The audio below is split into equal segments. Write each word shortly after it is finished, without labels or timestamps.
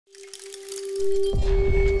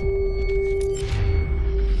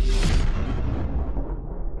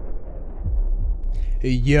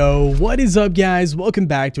Yo, what is up guys? Welcome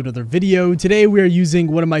back to another video. Today we are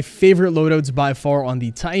using one of my favorite loadouts by far on the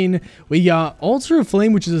Titan. We got Altar of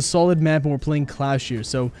Flame, which is a solid map, and we're playing Clash here.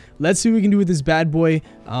 So let's see what we can do with this bad boy.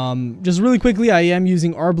 Just really quickly, I am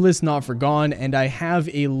using Arbalest, Not Forgone, and I have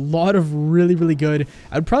a lot of really good,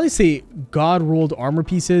 I'd probably say god rolled armor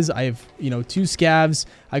pieces. I have, 2 scavs.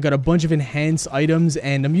 I got a bunch of enhanced items,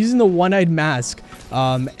 and I'm using the one-eyed mask.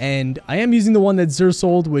 And I am using the one that Zer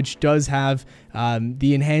sold, which does have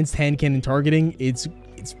the enhanced hand cannon targeting. It's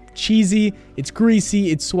cheesy, it's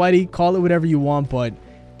greasy, it's sweaty, call it whatever you want, but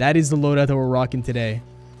that is the loadout that we're rocking today.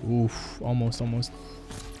 Oof, almost.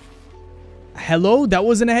 Hello, that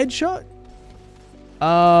wasn't a headshot.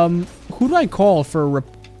 Who do I call for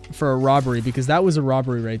a robbery? Because that was a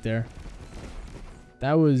robbery right there.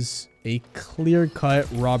 That was a clear-cut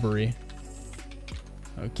robbery.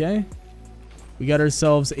 Okay. We got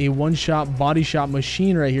ourselves a one-shot body shot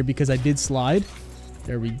machine right here because I did slide.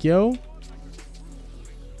 There we go.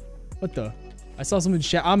 What the? I saw someone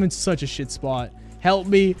chat. I'm in such a shit spot. Help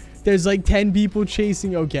me. There's like 10 people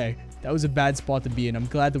chasing. Okay. That was a bad spot to be in. I'm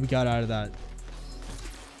glad that we got out of that.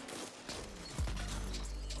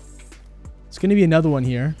 It's going to be another one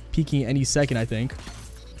here. Peeking any second, I think.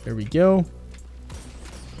 There we go.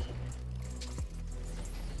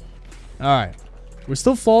 All right. We're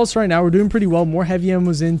still false right now. We're doing pretty well. More heavy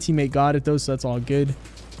ammo's in. Teammate got it though, so that's all good.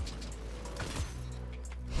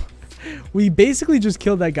 We basically just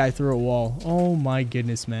killed that guy through a wall. Oh my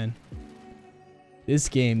goodness, man. This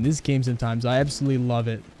game sometimes, I absolutely love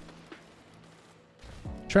it.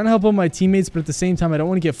 Trying to help out my teammates, but at the same time, I don't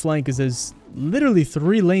want to get flanked because there's literally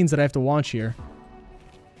 3 lanes that I have to watch here.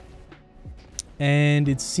 And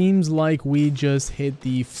it seems like we just hit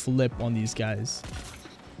the flip on these guys.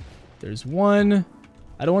 There's one.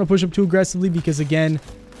 I don't want to push up too aggressively because, again,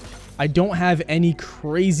 I don't have any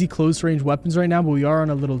crazy close range weapons right now, but we are on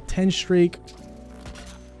a little 10 streak.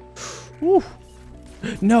 Woo.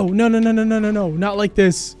 No. Not like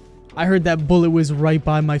this. I heard that bullet was right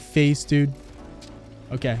by my face, dude.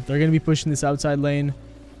 Okay, they're going to be pushing this outside lane.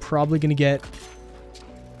 Probably going to get...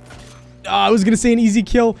 I was going to say an easy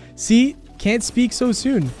kill. See? Can't speak so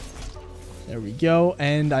soon. There we go.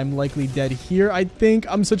 And I'm likely dead here, I think.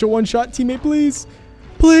 I'm such a one-shot teammate, please.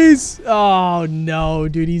 Please. Oh, no,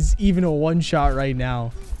 dude. He's even a one-shot right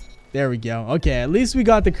now. There we go. Okay, at least we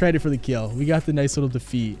got the credit for the kill. We got the nice little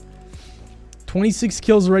defeat. 26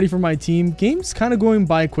 kills already for my team. Game's kind of going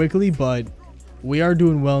by quickly, but we are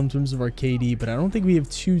doing well in terms of our KD, but I don't think we have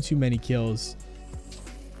too many kills.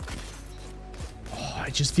 Oh, I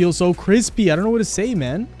just feel so crispy. I don't know what to say,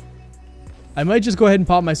 man. I might just go ahead and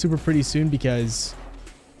pop my super pretty soon because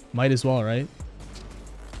might as well, right?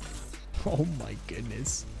 Oh my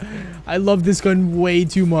goodness. I love this gun way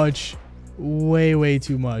too much. Way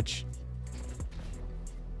too much.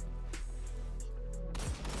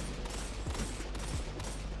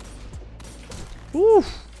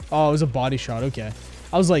 Oof. Oh, it was a body shot. Okay.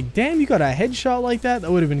 I was like, damn, you got a headshot like that?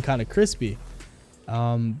 That would have been kind of crispy.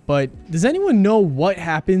 But does anyone know what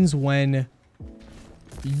happens when...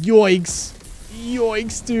 Yoinks.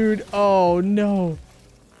 Yoinks, dude. Oh, no.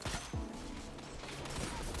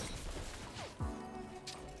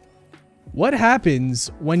 What happens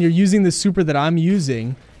when you're using the super that I'm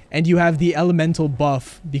using and you have the elemental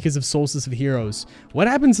buff because of Solstice of Heroes? What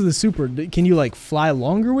happens to the super? Can you, like, fly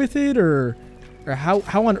longer with it? Or how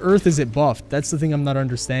on earth is it buffed? That's the thing I'm not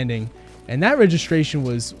understanding. And that registration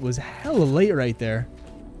was hella late right there.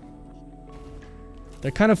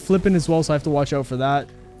 They're kind of flipping as well, so I have to watch out for that.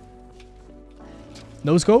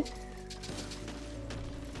 No scope.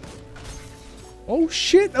 Oh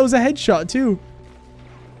shit, that was a headshot too.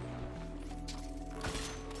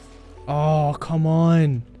 Oh, come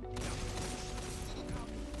on.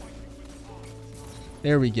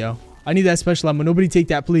 There we go. I need that special ammo. Nobody take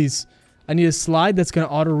that, please. I need a slide that's going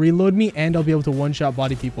to auto reload me, and I'll be able to one-shot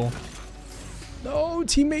body people. No,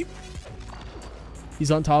 teammate. He's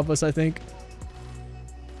on top of us, I think.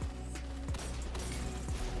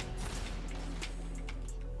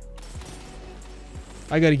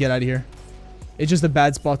 I gotta get out of here. It's just a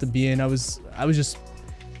bad spot to be in. I was just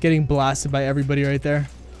getting blasted by everybody right there.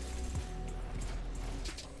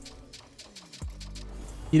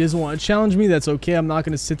 He doesn't want to challenge me. That's okay. I'm not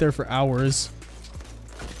gonna sit there for hours.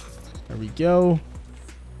 There we go.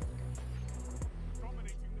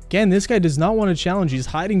 Again, this guy does not want to challenge. He's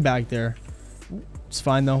hiding back there. It's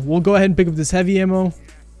fine though. We'll go ahead and pick up this heavy ammo.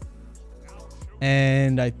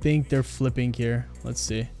 And I think they're flipping here. Let's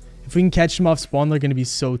see. If we can catch them off spawn, they're going to be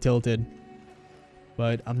so tilted.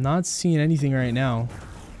 but I'm not seeing anything right now.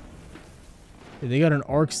 They got an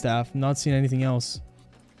arc staff. I'm not seeing anything else.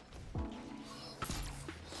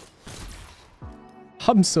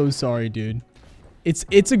 I'm so sorry, dude.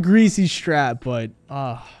 It's a greasy strat, but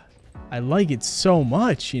I like it so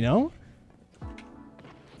much, you know?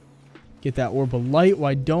 Get that orb of light.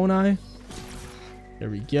 Why don't I? There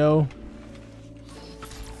we go.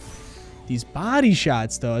 These body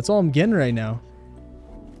shots, though. That's all I'm getting right now.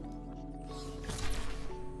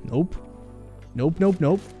 Nope. Nope, nope,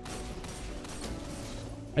 nope.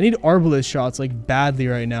 I need Arbalest shots, like, badly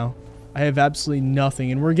right now. I have absolutely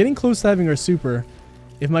nothing. And we're getting close to having our super.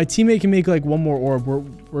 If my teammate can make, like, one more orb,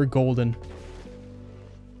 we're golden.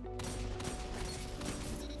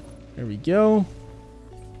 There we go.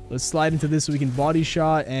 Let's slide into this so we can body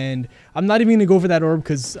shot. And I'm not even going to go for that orb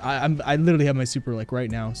because I literally have my super, like,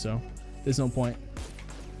 right now. So there's no point.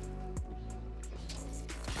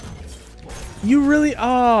 You really...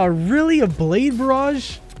 really? A blade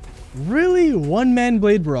barrage? Really? One-man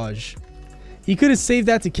blade barrage. He could have saved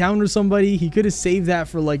that to counter somebody. He could have saved that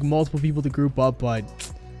for, like, multiple people to group up, but...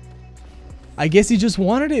 I guess he just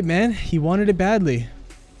wanted it, man. He wanted it badly.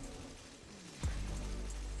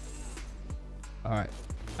 Alright.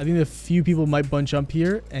 I think a few people might bunch up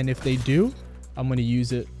here, and if they do, I'm going to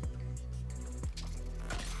use it.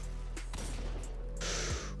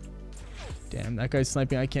 Damn, that guy's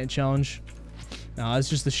sniping. I can't challenge. Nah, it's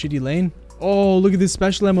just a shitty lane. Oh, look at this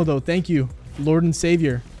special ammo, though. Thank you, Lord and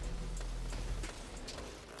Savior.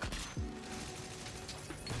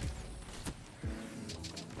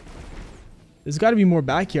 There's got to be more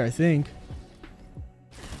back here, I think.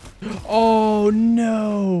 Oh,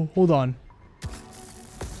 no. Hold on.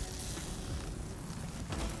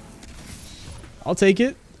 I'll take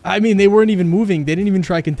it. I mean, they weren't even moving. They didn't even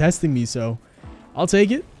try contesting me, so I'll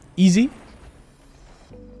take it. Easy.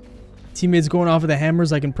 Teammates going off of the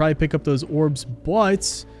hammers. I can probably pick up those orbs,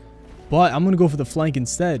 but I'm going to go for the flank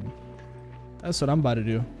instead. That's what I'm about to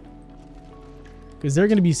do. Because they're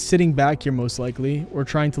going to be sitting back here most likely, or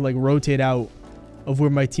trying to, like, rotate out of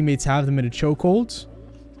where my teammates have them in a chokehold.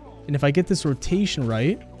 And if I get this rotation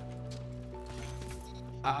right...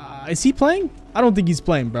 is he playing? I don't think he's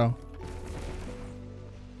playing, bro.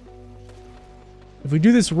 If we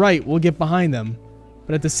do this right, we'll get behind them.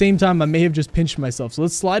 But at the same time, I may have just pinched myself. So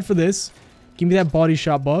let's slide for this. Give me that body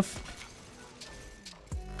shot buff.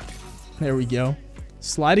 There we go.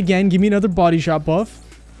 Slide again. Give me another body shot buff.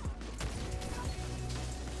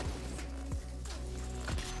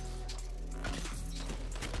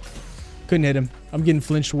 Couldn't hit him. I'm getting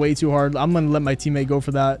flinched way too hard. I'm going to let my teammate go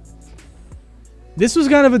for that. This was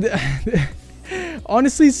kind of a...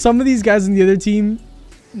 Honestly, some of these guys on the other team,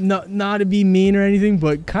 not to be mean or anything,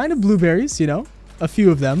 but kind of blueberries, you know? A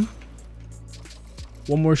few of them.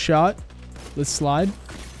 One more shot. Let's slide.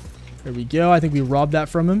 There we go. I think we robbed that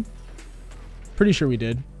from him. Pretty sure we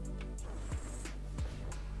did.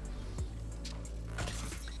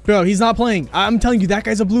 Bro, he's not playing. I'm telling you, that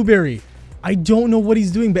guy's a blueberry. I don't know what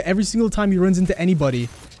he's doing, but every single time he runs into anybody,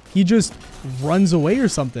 he just runs away or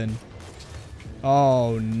something.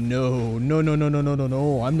 Oh, no. No, no, no, no, no, no,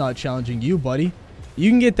 no. I'm not challenging you, buddy.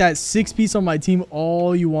 You can get that 6-piece on my team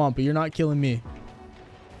all you want, but you're not killing me.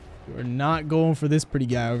 We're not going for this pretty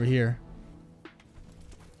guy over here.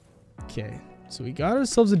 Okay, so we got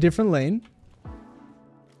ourselves a different lane.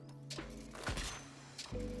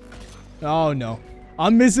 Oh, no.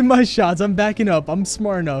 I'm missing my shots. I'm backing up. I'm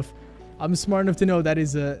smart enough. I'm smart enough to know that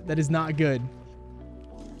is not good.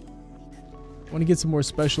 I want to get some more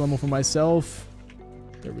special ammo for myself.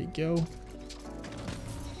 There we go.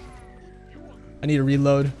 I need to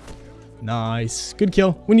reload. Nice. Good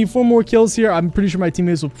kill. We need 4 more kills here. I'm pretty sure my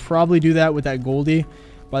teammates will probably do that with that Goldie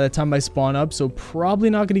by the time I spawn up. So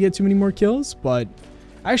probably not going to get too many more kills. But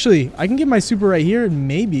actually, I can get my super right here and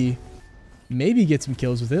maybe get some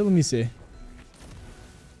kills with it. Let me see.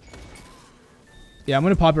 Yeah, I'm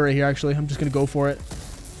going to pop it right here, actually. I'm just going to go for it.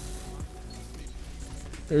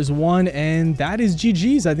 There's one, and that is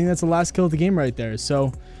GG's. I think that's the last kill of the game right there.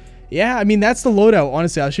 So, yeah, I mean, that's the loadout,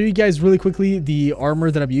 honestly. I'll show you guys really quickly the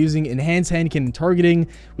armor that I'm using. Enhanced hand cannon targeting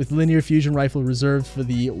with linear fusion rifle reserved for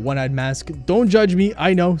the one-eyed mask. Don't judge me.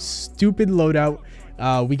 I know. Stupid loadout.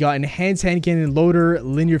 We got enhanced hand cannon loader,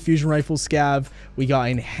 linear fusion rifle scav. We got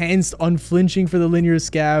enhanced unflinching for the linear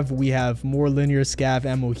scav. We have more linear scav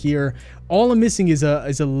ammo here. All I'm missing is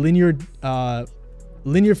a linear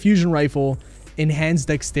fusion rifle enhanced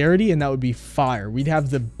dexterity, and that would be fire. We'd have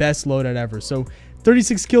the best loadout ever. So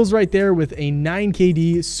 36 kills right there with a 9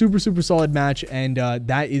 KD, super solid match, and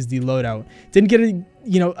that is the loadout. Didn't get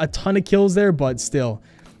a ton of kills there, but still,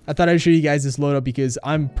 I thought I'd show you guys this loadout because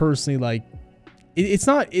I'm personally like it's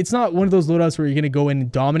not one of those loadouts where you're going to go in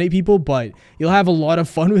and dominate people, but you'll have a lot of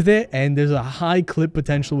fun with it, and there's a high clip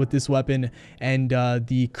potential with this weapon and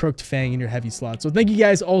the crooked fang in your heavy slot. So thank you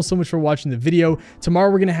guys all so much for watching the video.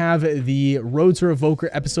 Tomorrow we're going to have the Road to Revoker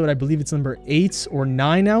episode. I believe it's number 8 or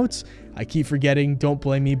 9 out. I keep forgetting, don't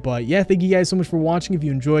blame me. But yeah, thank you guys so much for watching. If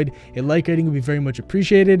you enjoyed, a like rating would be very much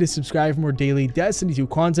appreciated. Subscribe for more daily Destiny 2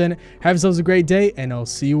 content. Have yourselves a great day, and I'll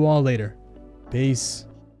see you all later. Peace.